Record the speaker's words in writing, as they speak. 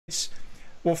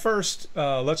Well, first,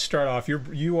 let's start off.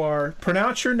 You are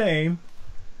pronounce your name,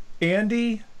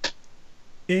 Andy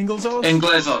Inglezos.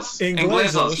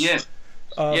 Inglezos, yes.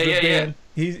 Band,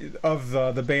 He of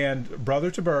the band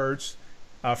Brother to Birds,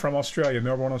 from Australia,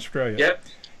 Melbourne, Australia. Yep.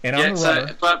 And I'm the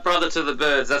runner. So, Brother to the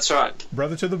Birds, that's right.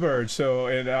 Brother to the Birds. So,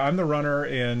 and I'm the runner,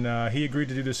 and he agreed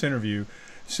to do this interview.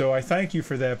 So I thank you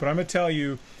for that. But I'm going to tell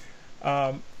you,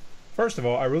 first of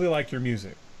all, I really like your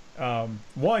music.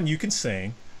 One, you can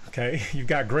sing. Okay, you've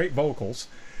got great vocals.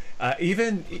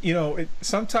 Even,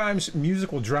 sometimes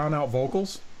music will drown out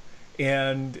vocals,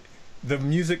 and the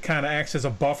music kind of acts as a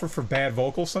buffer for bad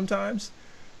vocals sometimes.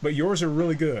 But yours are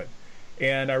really good,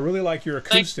 and I really like your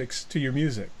acoustics to your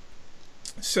music.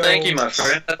 So, thank you, my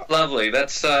friend. That's lovely.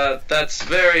 That's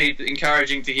very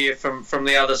encouraging to hear from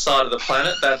the other side of the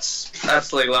planet. That's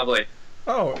absolutely lovely.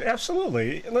 Oh,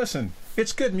 absolutely. Listen,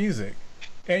 it's good music,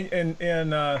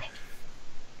 and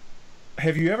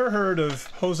have you ever heard of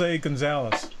Jose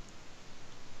Gonzalez?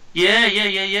 Yeah.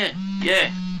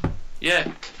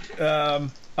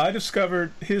 I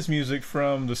discovered his music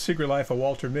from The Secret Life of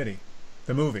Walter Mitty,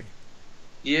 the movie.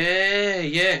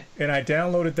 Yeah. And I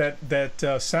downloaded that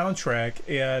soundtrack,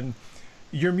 and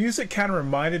your music kind of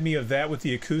reminded me of that with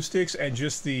the acoustics and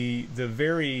just the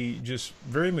very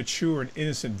mature and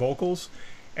innocent vocals,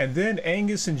 and then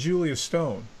Angus and Julia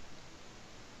Stone.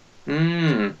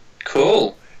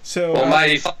 Cool. So, well,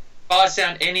 mate, if I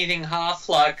sound anything half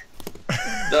like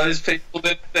those people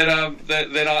that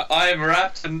I am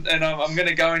wrapped, and I'm going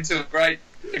to go into a great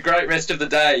rest of the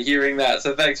day hearing that.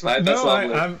 So thanks, mate. That's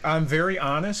lovely. I'm very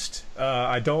honest.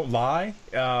 I don't lie.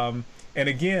 And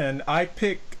again, I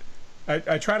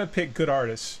try to pick good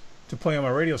artists to play on my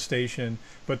radio station.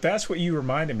 But that's what you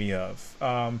reminded me of.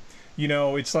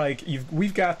 It's like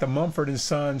we've got the Mumford and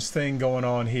Sons thing going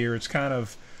on here. It's kind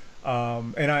of.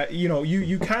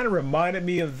 You kind of reminded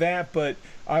me of that, but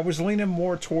I was leaning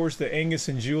more towards the Angus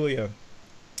and Julia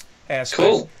aspect.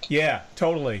 Cool. Yeah,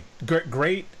 totally.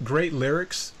 Great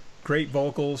lyrics, great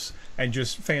vocals, and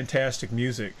just fantastic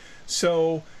music.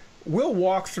 So we'll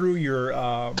walk through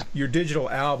your digital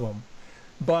album,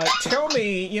 but tell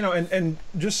me, and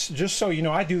just so you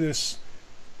know, I do this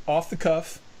off the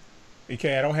cuff.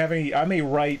 Okay, I don't have any. I may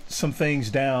write some things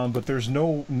down, but there's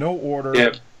no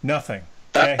order, nothing.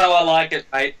 That's how I like it,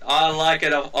 mate. I like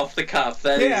it off the cuff.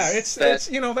 That's that's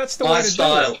the way to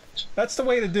style. do it. That's the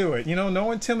way to do it.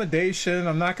 No intimidation.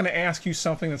 I'm not going to ask you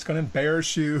something that's going to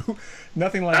embarrass you.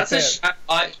 Nothing like that. That's a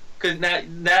shame. Because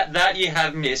that you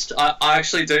have missed. I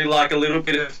actually do like a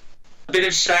bit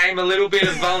of shame, a little bit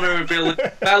of vulnerability,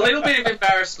 a little bit of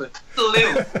embarrassment. A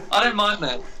little. I don't mind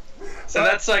that. So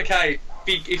that's okay.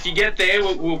 If you get there,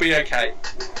 we'll be okay.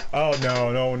 Oh,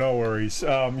 no worries.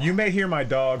 You may hear my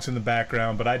dogs in the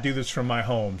background, but I do this from my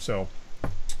home, so.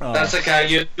 That's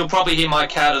okay. You'll probably hear my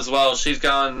cat as well. She's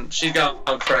going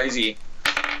crazy.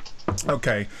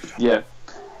 Okay. Yeah.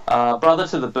 Brother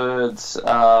to the Birds.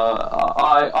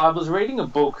 I was reading a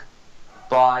book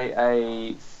by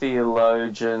a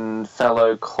theologian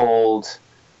fellow called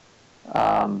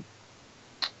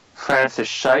Francis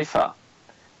Schaeffer.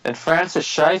 And Francis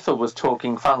Schaeffer was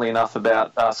talking, funnily enough,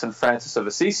 about St. Francis of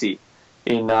Assisi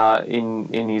in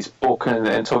his book,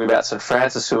 and talking about St.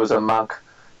 Francis, who was a monk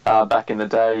back in the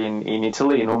day in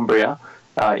Italy, in Umbria,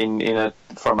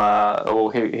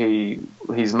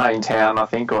 his main town, I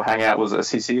think, or hangout was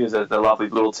Assisi. It was a lovely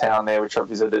little town there, which I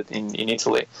visited in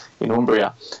Italy, in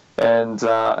Umbria. And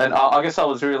I guess I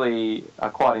was really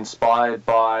quite inspired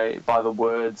by the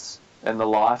words and the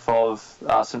life of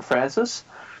St. Francis.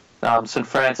 St.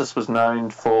 Francis was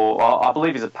known for, I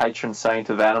believe he's a patron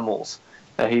saint of animals.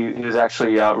 He was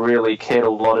actually really cared a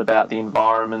lot about the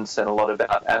environments and a lot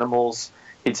about animals.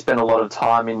 He'd spent a lot of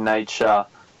time in nature.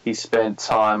 He spent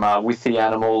time with the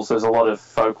animals. There's a lot of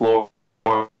folklore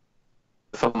for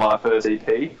my first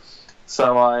EP.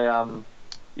 So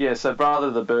so Brother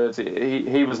of the Birds,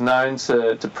 he was known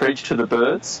to preach to the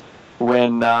birds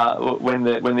when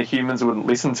the humans wouldn't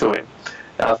listen to him.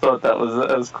 And I thought that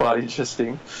was quite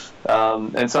interesting.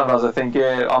 And sometimes I think,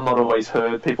 I'm not always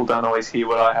heard. People don't always hear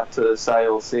what I have to say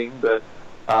or sing, but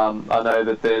I know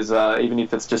that there's even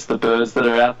if it's just the birds that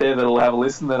are out there that'll have a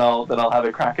listen, then I'll have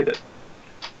a crack at it.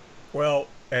 Well,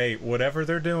 hey, whatever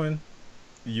they're doing,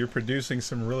 you're producing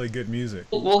some really good music.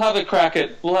 We'll have a crack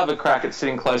at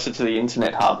sitting closer to the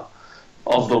internet hub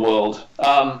of the world.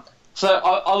 So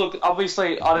I look,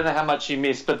 obviously, I don't know how much you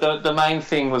missed, but the main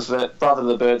thing was that Brother of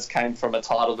the Birds came from a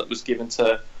title that was given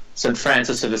to St.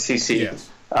 Francis of Assisi, yes.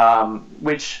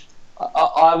 Which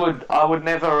I would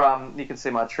never. You can see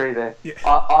my tree there. Yeah.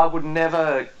 I would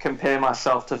never compare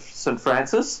myself to St.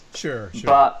 Francis. Sure.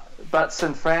 But but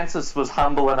St. Francis was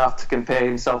humble enough to compare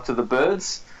himself to the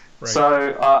birds. Right.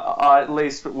 So I at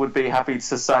least would be happy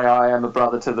to say I am a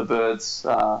brother to the birds.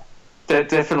 They're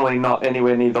definitely not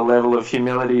anywhere near the level of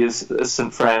humility as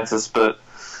St. Francis, but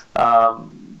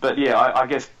yeah, I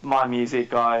guess my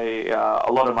music, a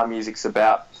lot of my music's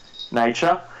about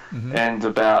nature and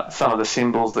about some of the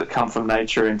symbols that come from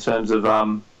nature in terms of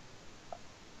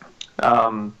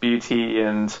beauty,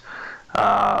 and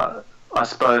I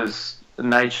suppose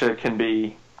nature can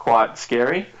be quite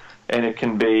scary and it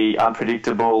can be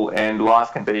unpredictable, and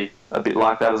life can be a bit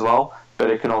like that as well, but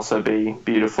it can also be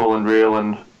beautiful and real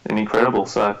and incredible.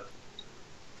 So,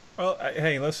 well,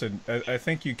 hey, listen, I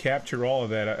think you capture all of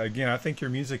that. Again, I think your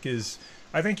music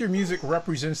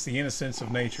represents the innocence of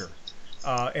nature,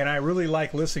 and I really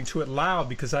like listening to it loud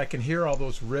because I can hear all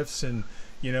those riffs and,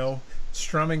 you know,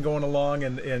 strumming going along,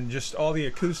 and just all the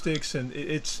acoustics, and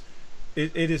it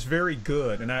is very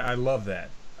good, and I love that.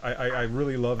 I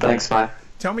really love that. Thanks, mate.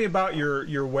 Tell me about your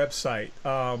website.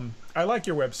 I like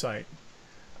your website,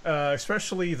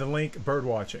 especially the link bird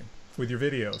watching with your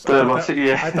videos.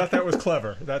 I thought that was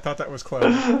clever.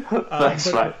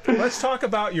 Thanks, mate. Let's talk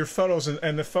about your photos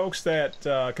and the folks that,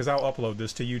 because I'll upload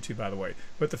this to YouTube, by the way.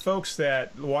 But the folks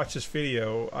that watch this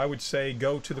video, I would say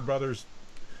go to the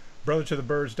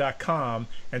brothertothebirds.com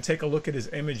and take a look at his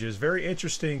images. Very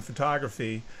interesting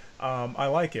photography. I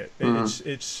like it.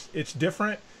 It's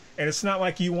different, and it's not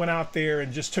like you went out there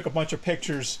and just took a bunch of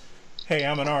pictures. Hey,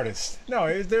 I'm an artist.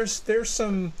 No, there's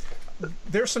some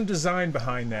design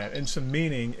behind that and some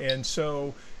meaning. And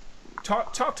so,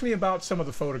 talk to me about some of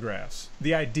the photographs,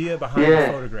 the idea behind the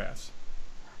photographs.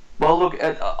 Well, look,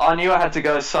 I knew I had to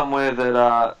go somewhere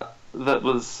that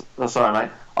was. Oh, sorry,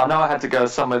 mate. I know I had to go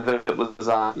somewhere that was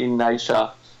in nature,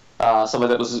 somewhere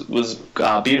that was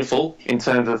beautiful in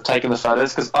terms of taking the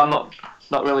photos, because I'm not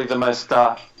really the most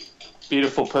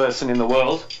beautiful person in the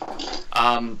world.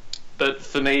 But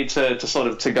for me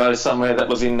to go somewhere that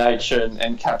was in nature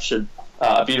and captured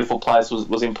a beautiful place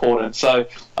was important. So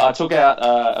I took out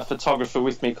a photographer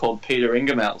with me called Peter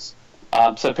Ingemels.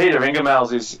 So Peter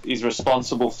Ingemels is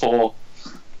responsible for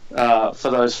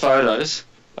those photos.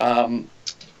 And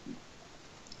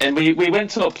we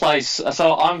went to a place.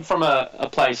 So I'm from a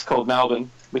place called Melbourne,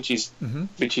 which is a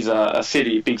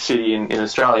big city in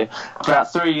Australia.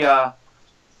 About 3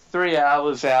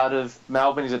 hours out of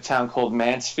Melbourne is a town called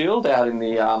Mansfield, out in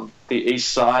the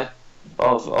east side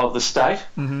of the state,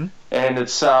 and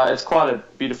it's quite a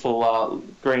beautiful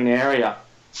green area.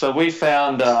 So we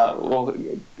found,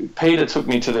 Peter took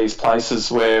me to these places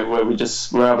where we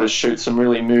just were able to shoot some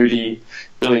really moody,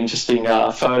 really interesting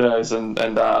photos, and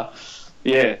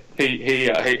yeah,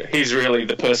 he's really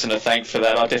the person to thank for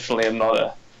that. I definitely am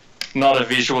not a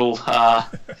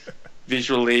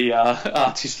visually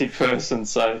artistic person,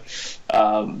 so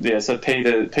so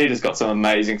Peter's got some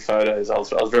amazing photos. I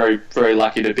was very, very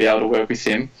lucky to be able to work with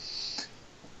him.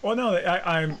 Well, no,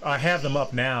 I have them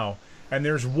up now, and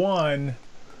there's one.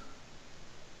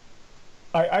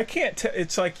 I can't.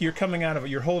 It's like you're coming out of it.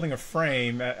 You're holding a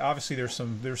frame. Obviously, there's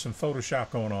some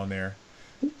Photoshop going on there.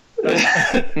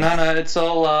 No, it's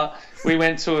all. We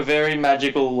went to a very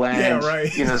magical land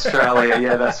in Australia.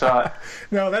 Yeah, that's right.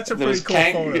 No, that's a pretty cool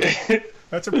photo.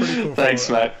 That's a pretty cool Thanks,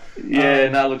 photo. Mate. Yeah,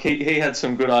 no, look, he had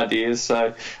some good ideas.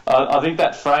 So I think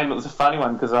that frame, it was a funny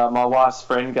one because my wife's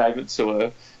friend gave it to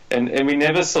her, and we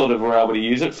never sort of were able to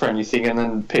use it for anything. And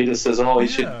then Peter says, "Oh,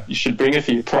 you should bring a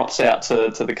few props out to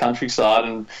the countryside,"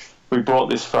 and we brought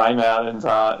this frame out, and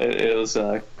it was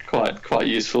quite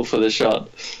useful for the shot.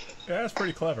 Yeah, that's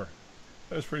pretty clever.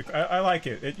 That's pretty. I like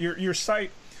it. Your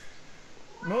site,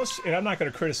 and I'm not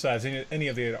going to criticize any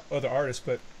of the other artists,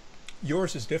 but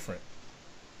yours is different.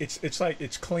 It's like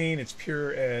it's clean, it's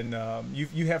pure, and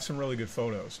you have some really good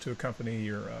photos to accompany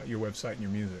your website and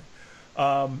your music.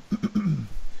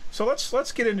 So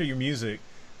let's get into your music.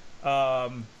 I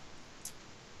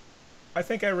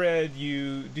think I read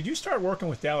you. Did you start working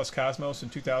with Dallas Cosmos in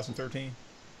 2013?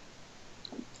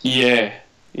 Yeah.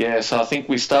 So I think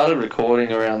we started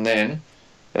recording around then,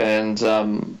 and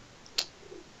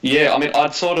yeah, I mean,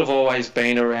 I'd sort of always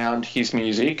been around his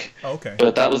music. Okay.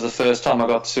 But that was the first time I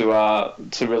got to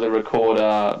really record,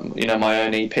 my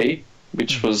own EP,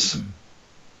 which was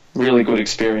really good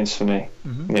experience for me.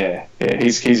 Yeah,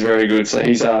 he's very good. So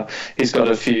he's got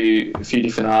a few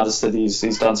different artists that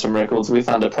he's done some records with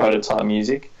under Prototype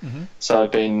Music. So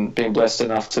I've been blessed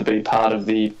enough to be part of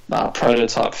the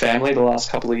Prototype family the last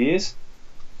couple of years.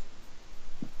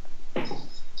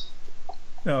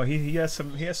 No, he has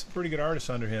some pretty good artists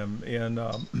under him, and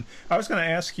I was going to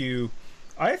ask you.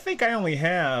 I think I only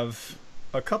have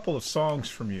a couple of songs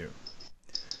from you,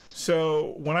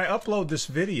 So when I upload this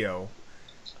video,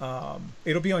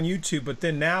 it'll be on YouTube, but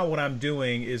then now what I'm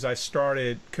doing is I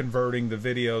started converting the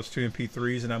videos to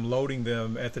MP3s, and I'm loading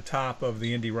them at the top of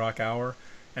the Indie Rock Hour,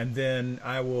 and then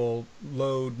I will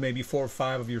load maybe 4 or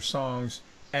 5 of your songs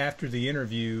after the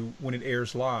interview when it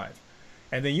airs live.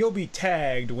 And then you'll be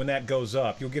tagged when that goes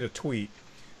up. You'll get a tweet,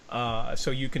 so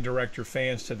you can direct your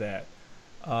fans to that.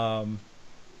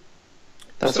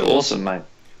 That's awesome, mate.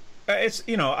 It's,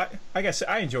 you know, like I said,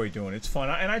 I enjoy doing it. It's fun,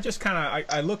 and I just kind of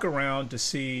I look around to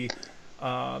see,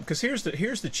 because here's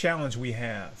the challenge we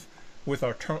have with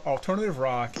our alternative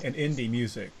rock and indie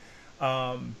music.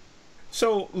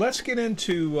 So let's get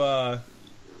into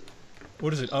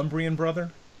what is it, Umbrian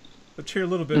Brother? Let's hear a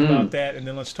little bit about that, and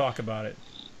then let's talk about it.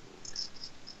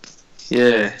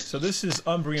 Yeah. So this is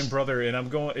Umbrian Brother, and I'm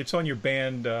going. It's on your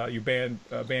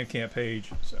Bandcamp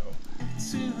page. So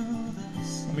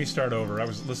let me start over. I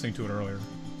was listening to it earlier.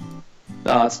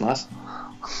 Oh, that's nice.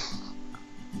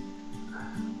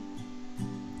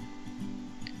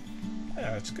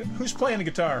 Yeah, it's good. Who's playing the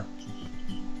guitar?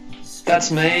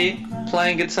 That's me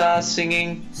playing guitar,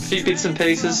 singing, a few bits and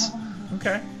pieces.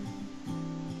 Okay.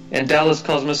 And Dallas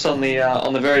Cosmos on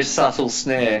the very subtle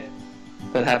snare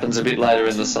that happens a bit later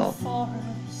in the song.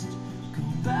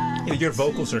 Yeah, your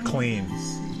vocals are clean.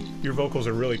 Your vocals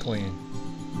are really clean.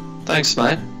 Thanks,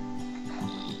 mate.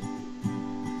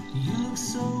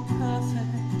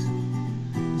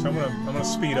 So I'm gonna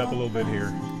speed up a little bit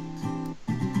here.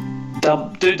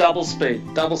 Do double speed.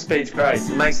 Double speed's great.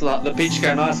 It makes the pitch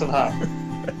go nice and high.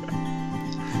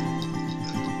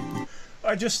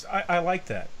 I like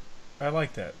that. I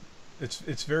like that.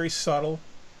 It's very subtle,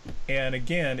 and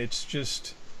again, it's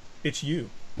you.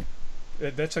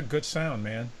 That's a good sound,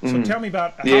 man. So tell me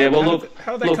about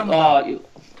how did that come about?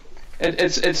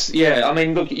 Yeah. I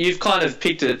mean, look, you've kind of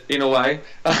picked it in a way.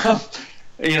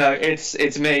 You know,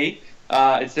 it's me.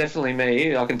 It's definitely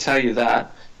me. I can tell you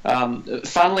that.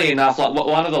 Funnily enough, like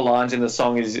one of the lines in the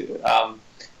song is,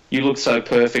 "You look so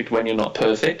perfect when you're not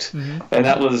perfect," and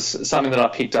that was something that I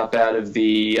picked up out of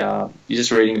you're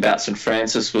just reading about St.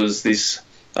 Francis, was this,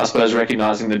 I suppose,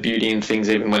 recognizing the beauty in things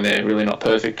even when they're really not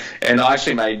perfect. And I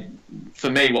actually made, for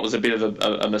me, what was a bit of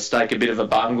a mistake, a bit of a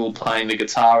bungle playing the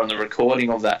guitar on the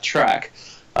recording of that track.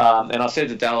 And I said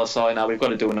to Dallas, "Oh, no, we've got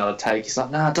to do another take." He's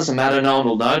like, "No, it doesn't matter. No one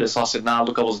will notice." I said, "No,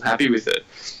 look, I wasn't happy with it."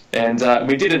 And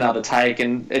we did another take,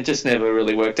 and it just never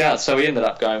really worked out. So we ended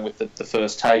up going with the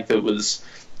first take that was,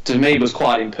 to me, was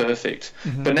quite imperfect.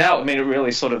 But now, I mean, it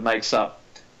really sort of makes up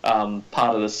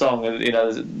part of the song. You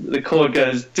know, the chord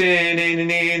goes,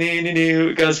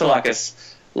 it goes for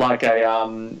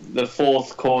the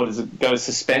fourth chord goes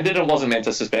suspended. It wasn't meant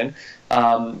to suspend.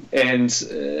 But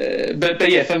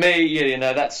yeah, for me, you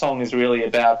know, that song is really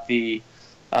about the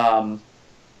well,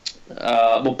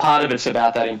 part of it's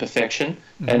about that imperfection,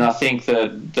 and I think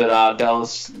that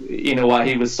Dallas, in a way,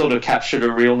 he was sort of captured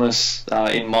a realness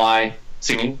in my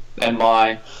singing and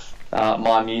my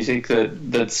music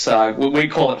that's we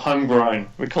call it homegrown.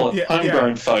 We call it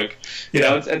homegrown folk. You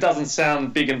know, it doesn't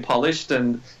sound big and polished,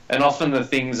 and often the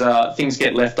things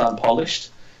get left unpolished.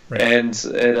 Right. And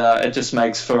it just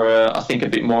makes for, I think, a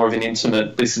bit more of an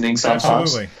intimate listening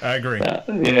sometimes. Absolutely, I agree.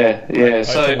 Yeah.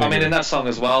 So, totally I mean, agree. and that song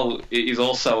as well is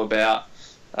also about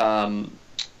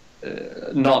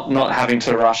not having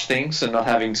to rush things and not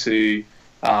having to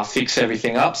fix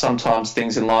everything up. Sometimes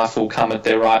things in life will come at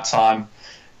their right time,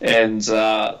 and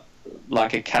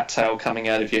like a cattail coming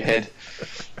out of your head,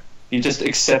 you just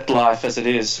accept life as it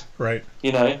is. Right.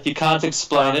 You know, you can't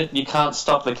explain it. You can't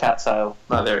stop the cattail.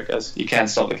 No, there it goes. You can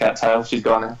stop the cattail. She's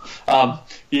gone now.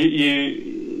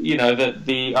 You know that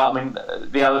I mean,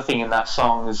 the other thing in that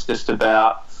song is just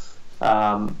about,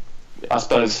 I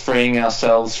suppose, freeing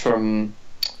ourselves from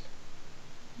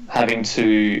having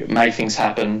to make things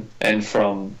happen, and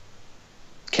from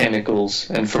chemicals,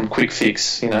 and from quick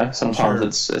fix. You know,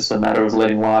 sometimes it's a matter of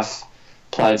letting life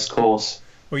play its course.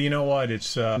 Well, you know what?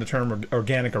 It's the term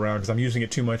organic around because I'm using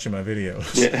it too much in my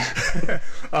videos. Yeah.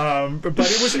 But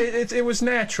it was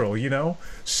natural, you know.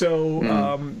 So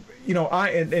you know,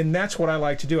 and that's what I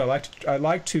like to do. I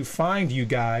like to find you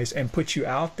guys and put you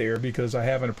out there because I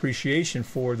have an appreciation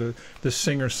for the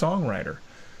singer songwriter.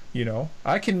 You know,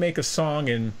 I can make a song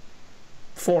in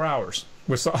 4 hours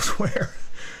with software.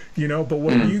 You know, but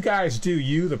what you guys do,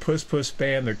 you, the Puss Puss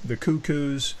Band, the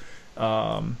Cuckoos,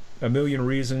 A Million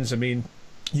Reasons. I mean,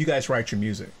 you guys write your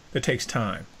music. It takes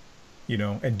time, you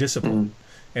know, and discipline,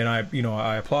 and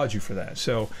I applaud you for that.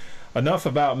 So, enough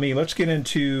about me. Let's get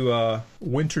into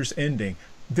Winter's Ending.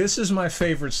 This is my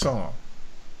favorite song.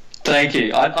 Thank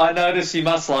you. I noticed you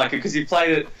must like it because you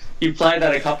played it. You played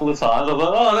that a couple of times. I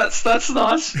thought, oh, that's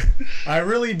nice. I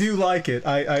really do like it.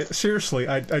 I seriously,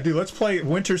 I do. Let's play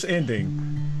Winter's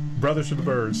Ending, Brothers of the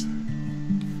Birds.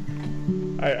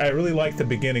 I really like the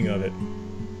beginning of it.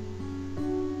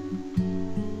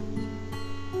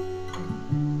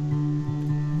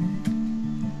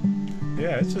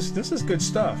 Yeah, it's just, this is good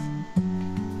stuff.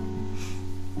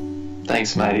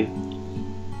 Thanks, matey.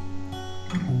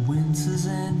 Winter's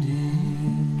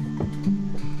ending,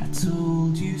 I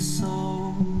told you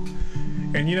so.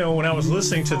 And you know, when I was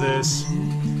listening to this,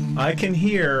 I can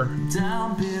hear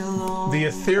Down below, the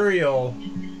ethereal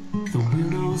the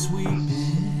willows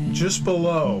weeping, just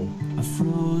below. a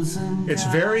frozen It's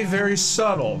very, very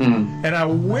subtle, and I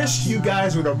wish you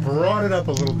guys would have brought it up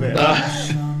a little bit.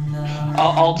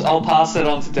 I'll pass that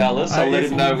on to Dallas. I'll let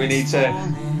him know we need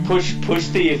to push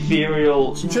the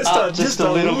ethereal just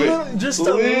a little bit. Just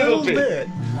a little bit.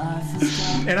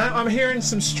 And I'm hearing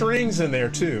some strings in there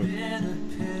too.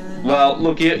 Well,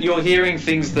 look, you're hearing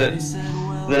things that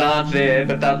aren't there,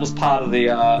 but that was part of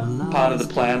the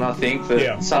plan. I think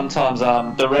that sometimes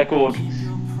the record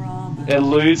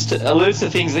alludes to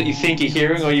things that you think you're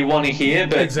hearing or you want to hear,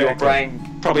 but your brain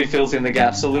probably fills in the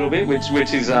gaps a little bit,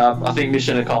 which is I think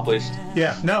mission accomplished.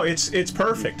 Yeah, no, it's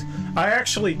perfect. I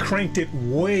actually cranked it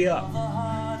way up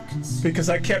because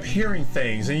I kept hearing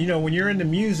things, and you know, when you're into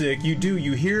music,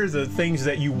 you hear the things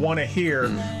that you want to hear,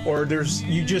 or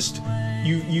you just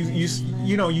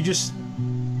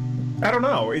I don't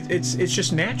know, it's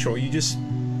just natural.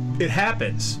 It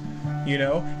happens, you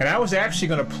know. And I was actually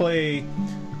going to play.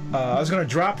 I was going to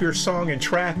drop your song in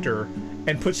Tractor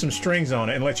and put some strings on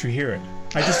it and let you hear it.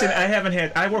 I just didn't.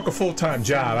 I work a full-time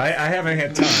job. I haven't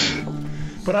had time,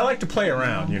 but I like to play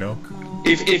around, you know.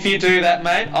 If you do that,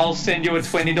 mate, I'll send you a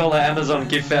 $20 Amazon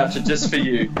gift voucher just for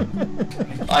you.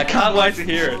 I can't wait to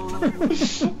hear it.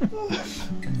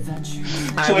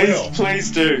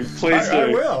 Please do.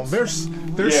 I will. There's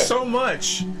so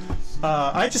much.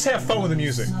 I just have fun with the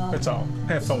music. That's all.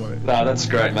 Have fun with it. No, that's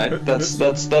great, mate.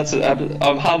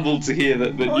 I'm humbled to hear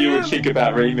that you would think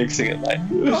about remixing it, mate.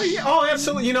 Oh yeah. Oh,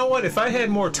 absolutely. You know what? If I had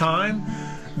more time,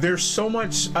 there's so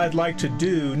much I'd like to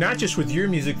do. Not just with your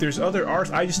music. There's other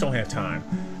artists. I just don't have time.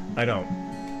 I don't.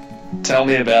 Tell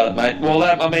me about it, mate. Well,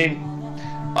 I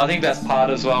think that's part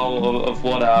as well of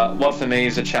what for me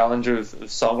is a challenge of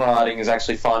songwriting, is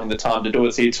actually finding the time to do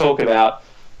it. So you talk about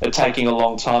it taking a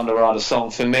long time to write a song.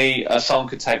 For me, a song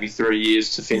could take me 3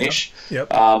 years to finish.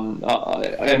 Yep. And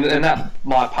that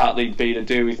might partly be to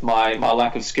do with my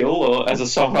lack of skill or as a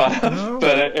songwriter,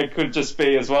 but it could just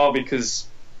be as well because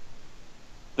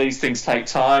these things take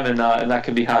time, and that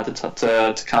can be hard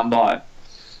to come by.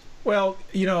 Well,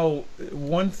 you know,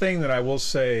 one thing that I will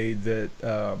say that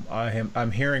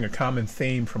I'm hearing a common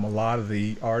theme from a lot of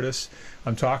the artists.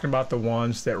 I'm talking about the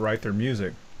ones that write their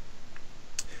music.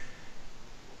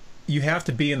 You have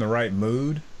to be in the right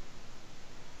mood,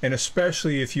 and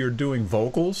especially if you're doing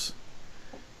vocals,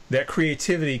 that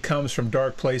creativity comes from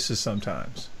dark places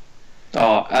sometimes.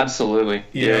 Oh, absolutely.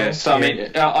 Yeah. So, I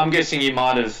mean, I'm guessing you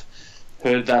might have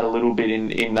heard that a little bit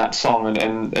in that song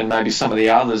and maybe some of the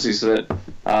others, is that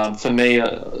for me,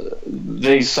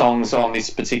 these songs on this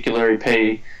particular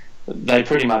EP, they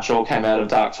pretty much all came out of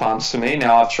dark times for me.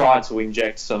 Now, I've tried to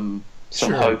inject some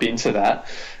hope into that.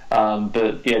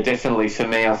 But yeah, definitely for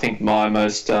me, I think my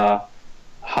most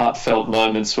heartfelt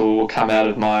moments will come out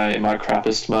of my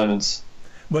crappiest moments.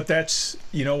 But that's,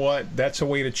 you know what, that's a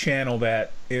way to channel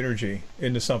that energy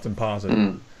into something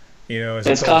positive. You know,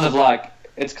 it's kind of like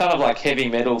heavy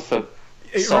metal for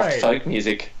soft folk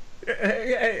music.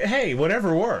 Hey,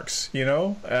 whatever works, you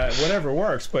know, whatever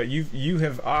works. But you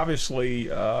have obviously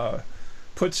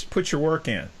put your work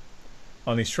in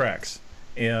on these tracks.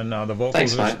 And the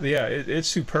vocals, Thanks, it's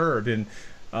superb. And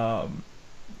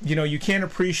you know, you can't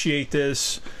appreciate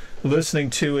this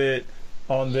listening to it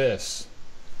on this.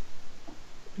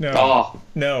 No,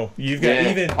 you've got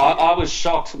even. I was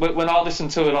shocked when I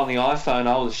listened to it on the iPhone.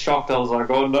 I was shocked. I was like,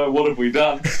 "Oh no, what have we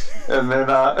done?" And then,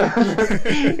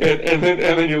 and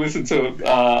then you listen to it,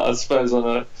 I suppose,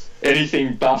 on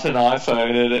anything but an iPhone,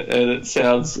 and it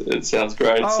sounds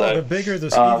great. Oh, so the bigger the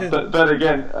even... but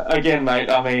again,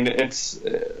 mate. I mean, it's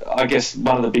I guess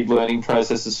one of the big learning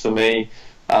processes for me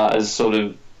as sort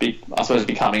of I suppose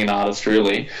becoming an artist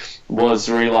really was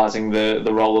realizing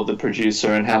the role of the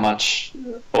producer and how much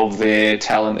of their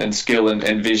talent and skill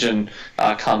and vision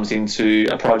comes into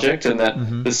a project, and that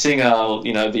the singer,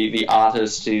 you know, the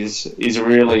artist is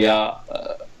really a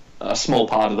small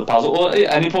part of the puzzle, or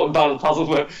an important part of the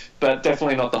puzzle, but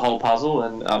definitely not the whole puzzle.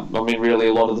 And I mean, really,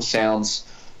 a lot of the sounds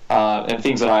and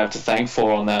things that I have to thank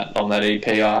for on that EP.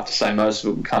 I have to say most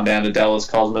of it would come down to Dallas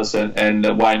Cosmos and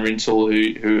Wayne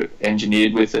Rintoul, who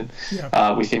engineered with him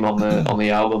on the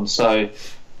album. So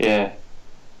yeah.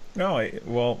 No,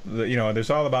 well, there's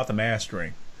all about the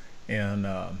mastering, and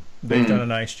they've done a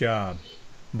nice job,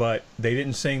 but they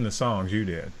didn't sing the songs, you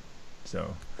did.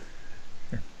 So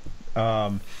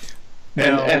now,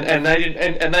 and they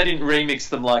didn't remix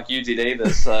them like you did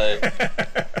either. So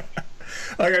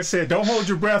like I said, don't hold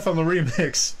your breath on the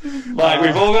remix. Mate,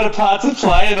 we've all got a part to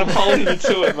play, and I'm holding you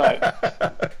to it, mate.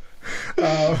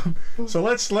 So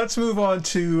let's move on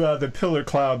to the Pillar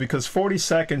Cloud, because 40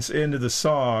 seconds into the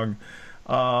song,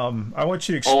 I want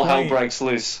you to explain. All hell breaks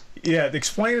loose. Yeah,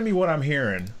 explain to me what I'm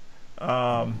hearing.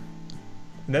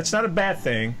 That's not a bad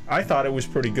thing. I thought it was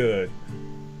pretty good.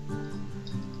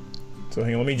 So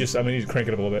hang on, I'm gonna need to crank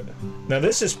it up a little bit. Now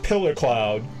this is Pillar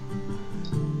Cloud,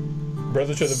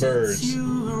 Brother to the Birds.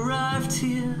 You arrived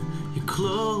here, your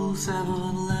clothes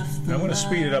haven't left the Now I'm gonna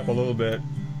speed it up a little bit.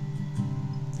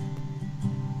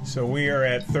 So we are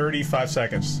at 35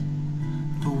 seconds.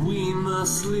 But we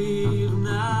must leave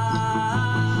now.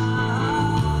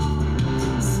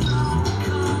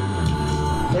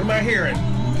 What am I hearing?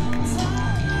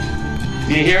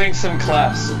 You're hearing some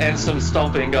claps and some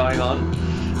stomping going on.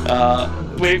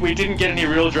 We didn't get any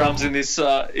real drums in this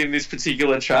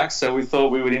particular track, so we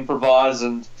thought we would improvise.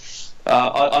 And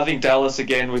I think Dallas,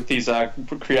 again, with his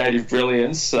creative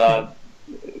brilliance,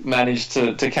 managed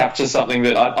to capture something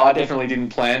that I definitely didn't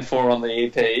plan for on the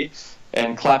EP.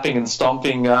 And clapping and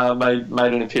stomping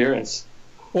made an appearance.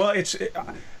 Well,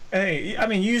 hey, I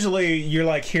mean, usually you're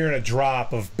like hearing a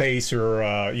drop of bass or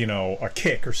a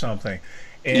kick or something,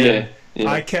 and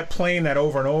yeah. I kept playing that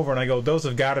over and over, and I go, those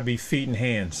have got to be feet and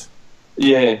hands.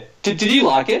 Yeah. Did you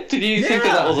like it? Did you think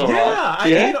that was alright?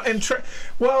 Yeah.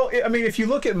 Well, I mean, if you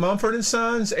look at Mumford and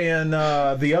Sons and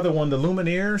the other one, the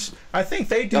Lumineers, I think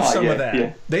they do some of that.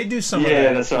 Yeah. They do some of that.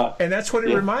 Yeah, that's right. And that's what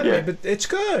it reminded me. But it's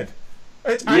good.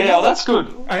 That's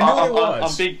good. I knew it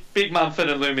was. I'm big Mumford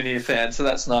and Lumineer fan, so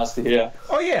that's nice to hear.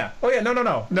 Oh yeah.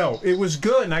 No. It was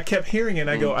good, and I kept hearing it. And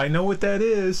I go, I know what that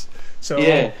is. So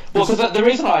yeah. Well, because the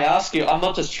reason I ask you, I'm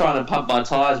not just trying to pump my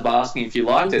tires by asking if you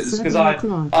liked it. It's because I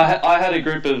had a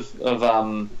group of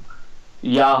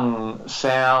young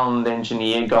sound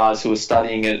engineer guys who were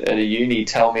studying at a uni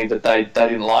tell me that they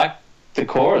didn't like the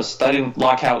chorus. They didn't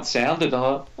like how it sounded. I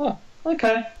thought, oh,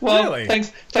 okay. Well, really?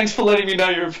 Thanks for letting me know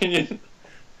your opinion.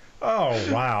 Oh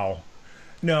wow.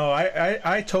 No,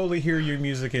 I totally hear your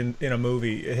music in a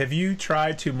movie. Have you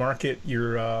tried to market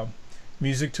your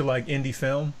music to like indie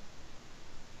film?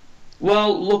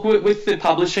 Well, look, with the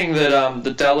publishing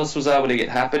that Dallas was able to get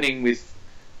happening with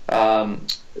I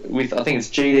think it's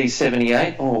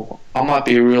GD78. Oh, I might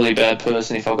be a really bad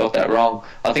person if I got that wrong.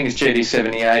 I think it's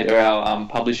GD78 or our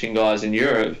publishing guys in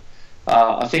Europe.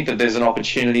 I think that there's an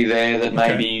opportunity there that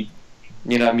maybe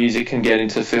music can get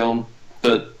into film.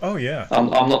 But oh yeah,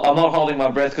 I'm not holding my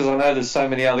breath because I know there's so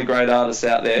many other great artists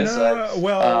out there.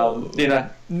 I'm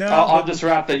just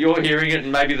wrapped that you're hearing it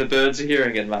and maybe the birds are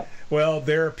hearing it, mate. Well,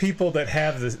 there are people that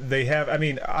have this. I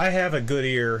mean, I have a good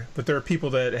ear, but there are people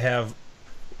that have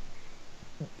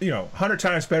 100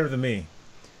 times better than me.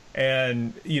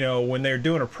 And when they're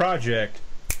doing a project,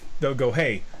 they'll go,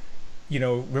 hey,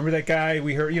 remember that guy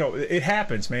we heard? It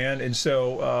happens, man. And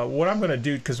so what I'm going to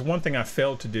do, because one thing I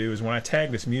failed to do is when I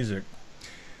tag this music,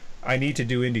 I need to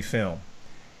do indie film,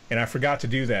 and I forgot to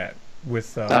do that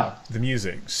with the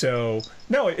music. So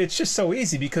no, it's just so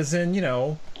easy because then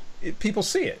people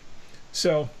see it.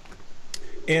 So,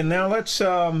 and now let's.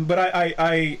 But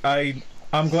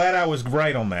I'm glad I was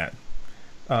right on that.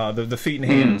 The feet and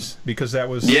hands, because that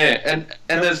was and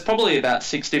there's probably about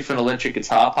 6 different electric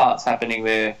guitar parts happening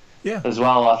there as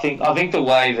well. I think the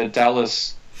way that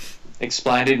Dallas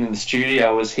explained it in the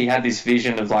studio was he had this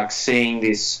vision of like seeing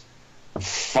this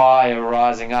fire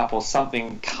rising up or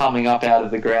something coming up out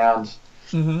of the ground,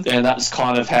 and that's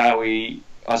kind of how we,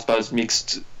 I suppose,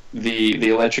 mixed the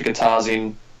electric guitars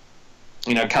in,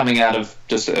 coming out of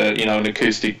just an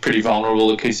acoustic, pretty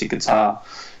vulnerable acoustic guitar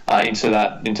into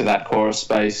that chorus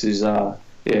space is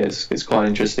it's quite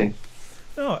interesting.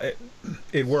 No,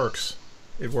 it works,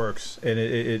 and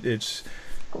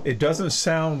it doesn't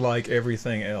sound like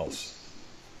everything else.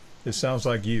 It sounds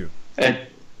like you.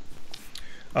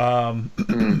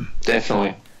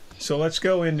 Definitely. So let's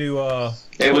go into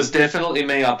it was definitely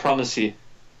me, I promise you.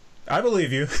 I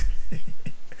believe you.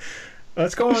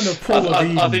 Let's go on to Pool of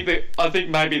Eden. I think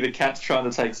maybe the cat's trying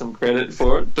to take some credit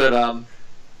for it, but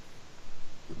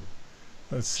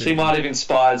let's see. She might have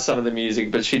inspired some of the music,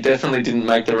 but she definitely didn't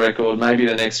make the record. Maybe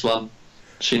the next one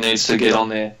she needs to get on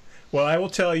there. Well, I will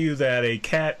tell you that a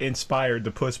cat inspired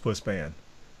the Puss Puss Band.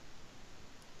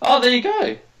 Oh, there you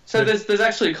go. So there's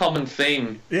actually a common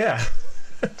theme. Yeah.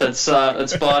 That's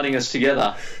binding us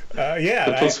together.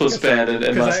 Yeah. The Puss Puss Band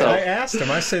and myself. I asked him.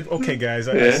 I said, "Okay, guys."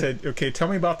 I said, "Okay, tell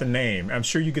me about the name." I'm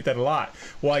sure you get that a lot.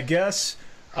 Well, I guess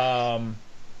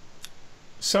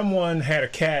someone had a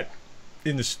cat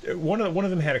in the one of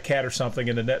them had a cat or something,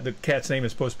 and the cat's name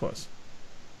is Puss Puss.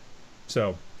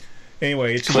 So,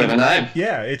 anyway, it's a clever name.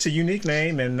 Yeah, it's a unique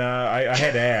name, and I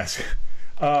had to ask.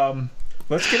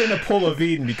 Let's get into Pull of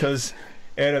Eden, because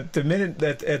at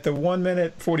the 1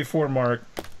 minute 44 mark,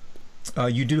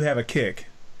 you do have a kick,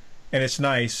 and it's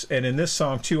nice. And in this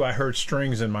song too, I heard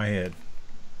strings in my head.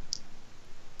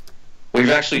 We've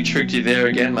actually tricked you there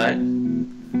again, mate.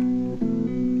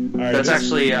 Right, that's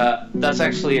actually a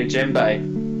djembe.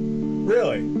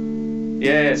 Really?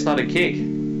 Yeah, it's not a kick.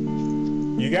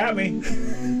 You got me.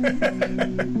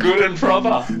 Good and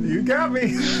proper. You got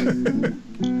me.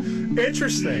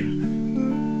 Interesting.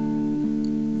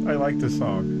 I like this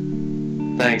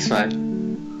song. Thanks, mate.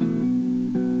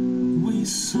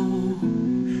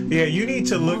 Yeah, you need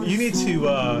to look. You need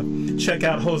to check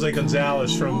out Jose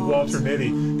Gonzalez from Walter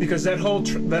Mitty, because that whole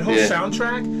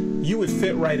soundtrack, you would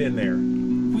fit right in there.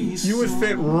 You would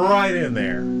fit right in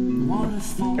there.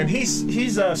 And he's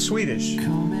Swedish.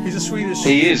 He's a Swedish.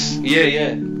 He is.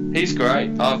 Yeah. He's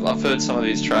great. I've heard some of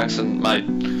his tracks, and mate,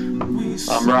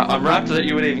 I'm rapt that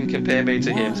you would even compare me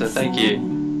to him. So thank you.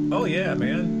 Oh yeah,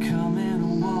 man.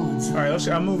 All right,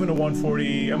 I'm moving to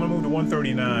 140. I'm gonna move to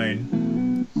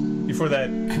 139. Before that,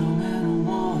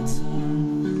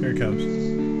 here it comes.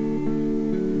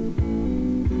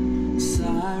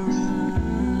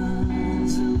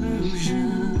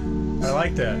 I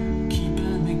like that.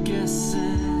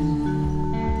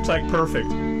 It's like perfect.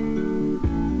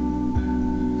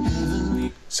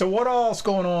 So what all's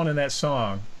going on in that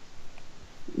song,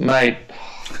 mate?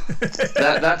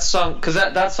 that song, because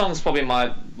that song's probably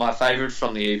my favorite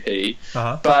from the EP,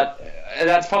 but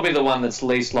that's probably the one that's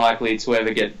least likely to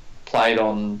ever get played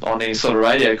on any sort of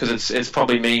radio, because it's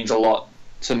probably means a lot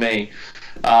to me,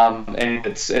 and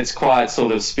it's quite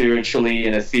sort of spiritually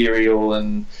and ethereal,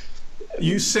 and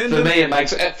for me it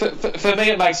makes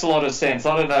a lot of sense.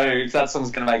 I don't know if that song's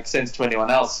going to make sense to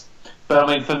anyone else, but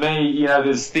I mean, for me,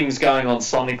 there's things going on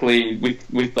sonically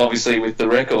with obviously with the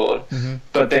record,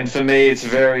 but then for me it's a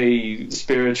very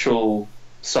spiritual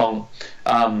song.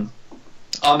 I mean,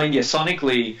 yeah,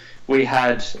 sonically we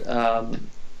had the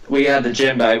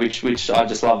djembe, which I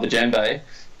just love the djembe,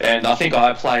 and I think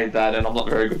I played that, and I'm not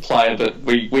a very good player, but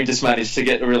we just managed to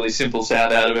get a really simple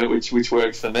sound out of it, which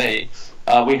worked for me.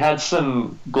 We had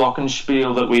some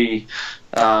glockenspiel that we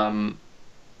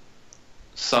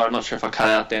sorry, I'm not sure if I cut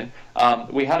out then.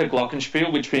 We had a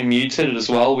glockenspiel which we muted as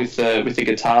well with the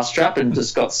guitar strap, and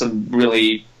just got some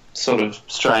really sort of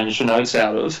strange notes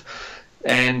out of.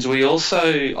 And we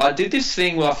also, I did this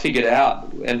thing where I figured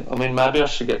out, and I mean, maybe I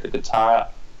should get the guitar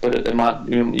out, but you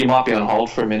might be on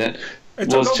hold for a minute.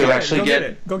 Go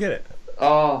get it.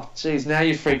 Oh, geez, now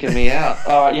you're freaking me out.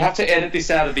 All right, you have to edit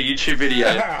this out of the YouTube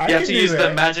video. You have to use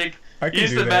the magic.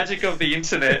 Use the magic of the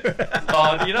internet.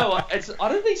 Oh, you know what? I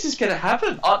don't think this is going to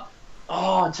happen.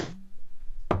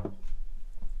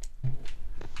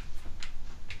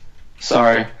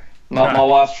 Sorry, my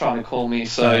wife's trying to call me,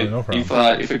 so no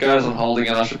if it goes on holding,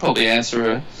 and I should probably answer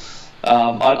her.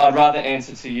 I'd rather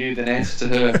answer to you than answer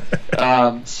to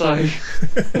her. So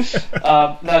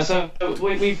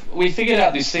we figured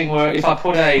out this thing where if I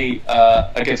put a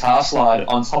guitar slide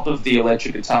on top of the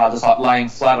electric guitar, just like laying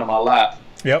flat on my lap,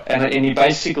 and you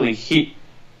basically hit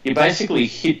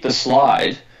the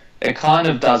slide, it kind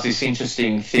of does this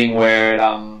interesting thing where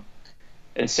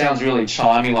it sounds really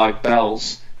chimey like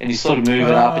bells, and you sort of move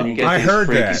it up and you get these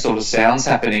freaky sort of sounds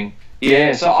happening.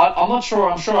 Yeah, so I'm not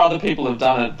sure. I'm sure other people have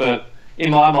done it, but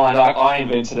in my mind, I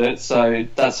invented it, so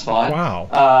that's fine.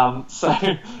 Wow. So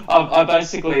I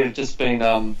basically have just been,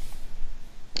 I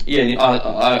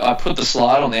put the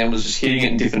slide on there and was just hitting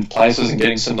it in different places and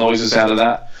getting some noises out of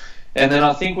that. And then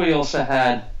I think we also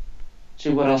had,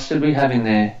 what else did we have in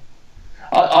there?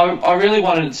 I really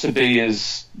wanted it to be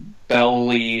as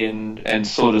belly and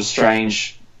sort of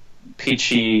strange,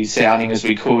 pitchy sounding as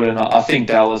we could, and I think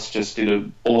Dallas just did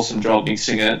an awesome job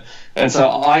mixing it. And so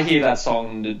I hear that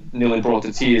song that nearly brought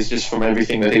to tears just from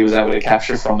everything that he was able to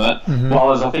capture from it.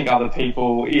 While I think other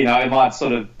people, it might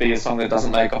sort of be a song that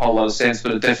doesn't make a whole lot of sense,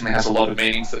 but it definitely has a lot of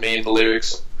meaning for me in the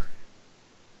lyrics.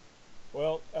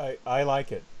 Well, I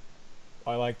like it.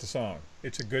 I like the song.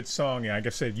 It's a good song. Like I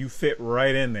said, you fit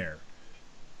right in there.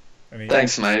 I mean,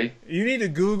 thanks, mate. You need to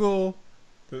Google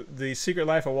the Secret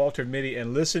Life of Walter Mitty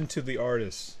and listen to the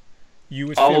artists. You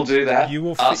would I will do that. You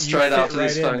will straight after right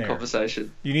this phone there.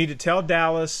 conversation. You need to tell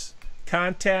Dallas,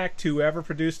 contact whoever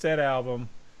produced that album,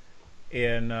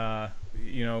 and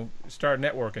start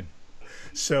networking.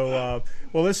 So,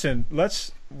 well, listen,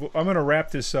 I'm going to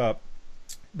wrap this up,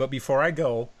 but before I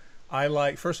go,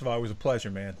 first of all, it was a pleasure,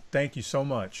 man. Thank you so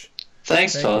much.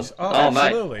 Thank Todd. you. Oh,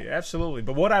 absolutely, mate. Absolutely.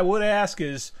 But what I would ask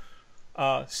is,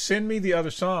 send me the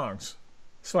other songs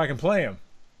so I can play them.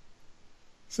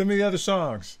 Send me the other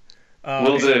songs.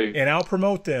 Will do. And I'll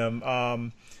promote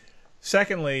them.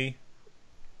 Secondly,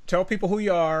 tell people who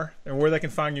you are and where they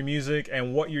can find your music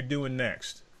and what you're doing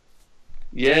next.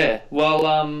 Yeah. Well,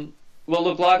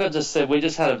 look, like I just said, we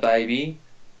just had a baby.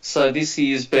 So this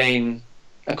year's been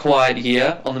a quiet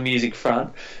year on the music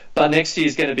front. But next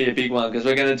year's going to be a big one because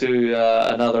we're going to do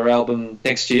another album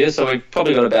next year. So we've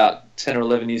probably got about 10 or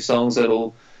 11 new songs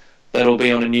that'll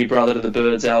be on a new Brother to the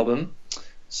Birds album.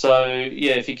 So,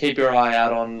 yeah, if you keep your eye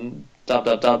out on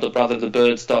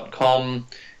www.brothertothe.birds.com.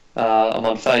 I'm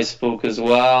on Facebook as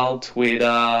well,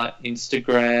 Twitter,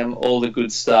 Instagram, all the good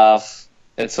stuff.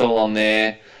 It's all on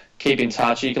there. Keep in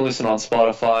touch. You can listen on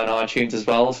Spotify and iTunes as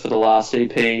well for the last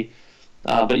EP.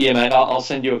 But yeah, mate, I'll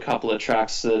send you a couple of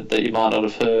tracks that you might not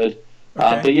have heard.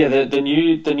 Okay. But yeah, the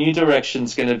new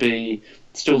direction's going to be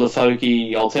still the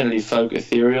folky, alternative folk,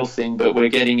 ethereal thing, but we're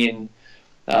getting in.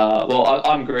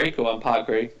 I'm Greek, or I'm part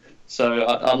Greek, so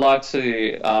I'd like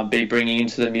to be bringing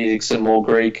into the music some more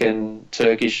Greek and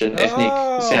Turkish and ethnic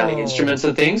sounding instruments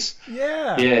and things.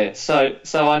 Yeah. Yeah. So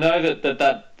I know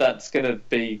that's going to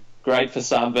be great for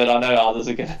some, but I know others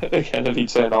are going to be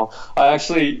turned on. I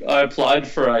applied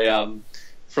for a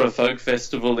folk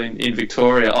festival in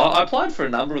Victoria. I applied for a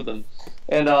number of them,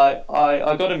 and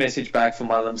I got a message back from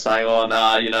one of them saying, "Oh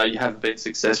no, you haven't been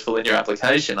successful in your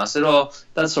application." I said, "Oh,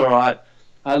 that's all right.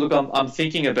 Look, I'm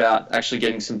thinking about actually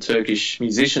getting some Turkish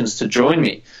musicians to join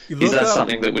me. Is that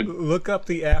something that would look up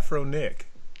the Afro Nick?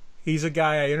 He's a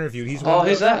guy I interviewed. Who's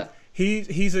that?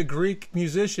 He's a Greek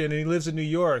musician and he lives in New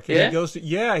York. And yeah. He goes to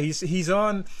he's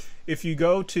on. If you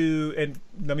go to, and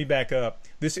let me back up.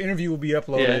 This interview will be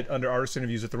uploaded under artist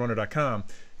interviews at therunner.com.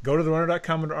 Go to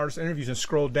therunner.com under artist interviews and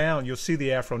scroll down. You'll see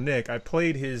the Afro Nick. I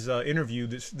played his interview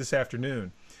this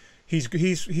afternoon. He's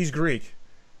Greek.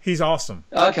 He's awesome.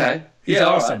 Okay. He's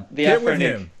awesome. Right. Get with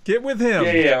him. Get with him.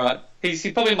 Yeah, right. He's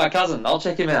probably my cousin. I'll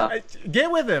check him out.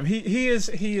 Get with him. He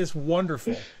is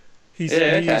wonderful.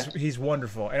 He's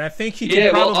wonderful, and I think he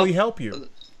can probably help you.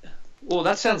 Well,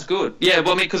 that sounds good. Yeah,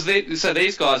 well, I mean, because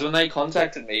these guys, when they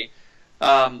contacted me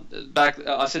back,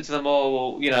 I said to them,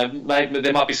 "Oh, well, maybe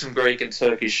there might be some Greek and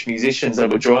Turkish musicians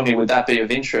that would join me. Would that be of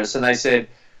interest?" And they said,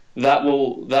 that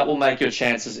will make your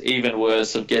chances even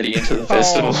worse of getting into the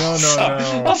festival. No.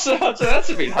 So that's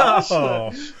a bit harsh.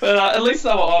 But at least they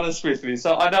were honest with me.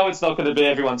 So I know it's not going to be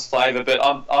everyone's flavour, but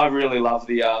I really love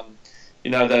the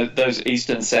those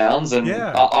Eastern sounds, and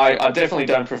I definitely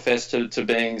don't profess to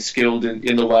being skilled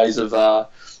in the ways of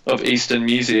Eastern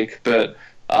music, but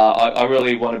I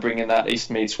really want to bring in that East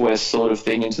meets West sort of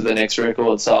thing into the next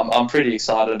record. So I'm pretty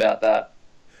excited about that.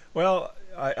 Well,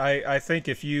 I think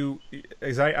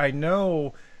I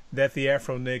know that the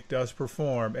Afro Nick does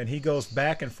perform, and he goes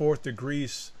back and forth to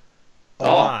Greece a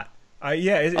lot.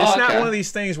 It's not one of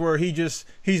these things where he's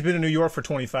been in New York for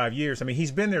 25 years. I mean,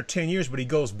 he's been there 10 years, but he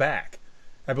goes back.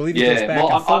 I believe he goes back and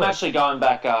forth. I'm actually going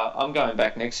back. I'm going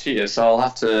back next year, so I'll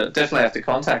definitely have to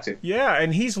contact him. Yeah,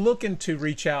 and he's looking to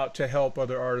reach out to help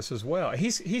other artists as well.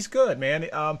 He's good, man.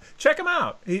 Check him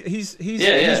out. He's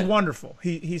wonderful.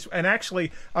 And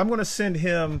actually, I'm going to send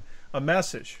him a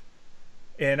message,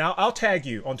 and I'll tag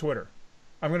you on Twitter.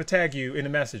 I'm going to tag you in the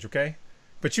message, okay?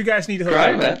 But you guys need to hook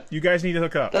up. Man. You guys need to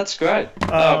hook up. That's great.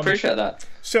 I appreciate that.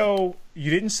 So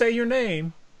you didn't say your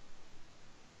name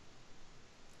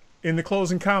in the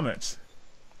closing comments.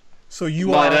 So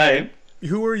my name.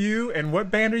 Who are you and what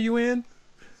band are you in?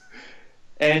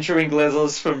 Andrew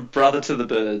Iglesias from Brother to the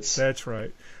Birds. That's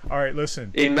right. All right, listen.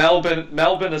 In Melbourne,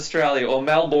 Australia, or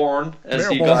Melbourne,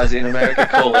 as you guys in America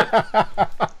call it.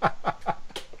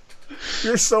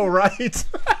 You're so right.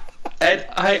 And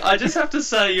hey, I just have to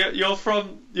say, you're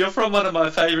from one of my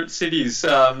favourite cities,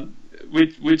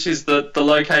 which is the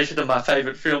location of my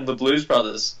favourite film, The Blues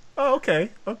Brothers. Oh, okay.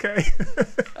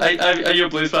 Are you a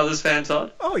Blues Brothers fan,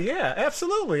 Todd? Oh yeah,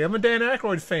 absolutely. I'm a Dan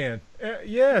Aykroyd fan.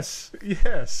 Yes.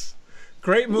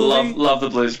 Great movie. Love the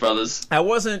Blues Brothers. I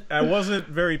wasn't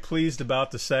very pleased about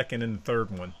the second and the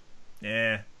third one.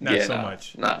 Not so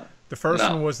much. No. The first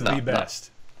one was the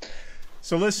best.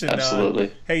 So listen,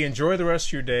 absolutely. Hey, enjoy the rest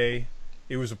of your day.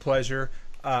 It was a pleasure.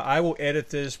 I will edit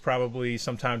this probably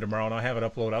sometime tomorrow, and I'll have it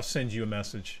uploaded. I'll send you a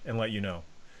message and let you know.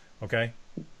 Okay?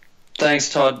 Thanks,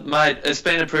 Todd. Mate, it's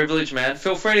been a privilege, man.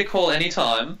 Feel free to call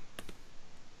anytime.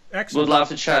 Excellent. Would love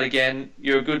to chat again.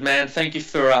 You're a good man. Thank you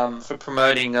for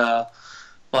promoting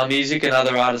my music and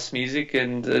other artists' music.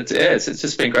 And it's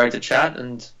just been great to chat.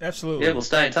 And Absolutely. yeah, we'll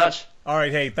stay in touch. All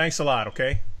right. Hey, thanks a lot.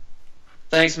 Okay.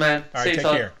 Thanks, man. All right. See you, Take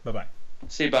Todd. care. Bye bye.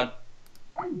 See you, bud.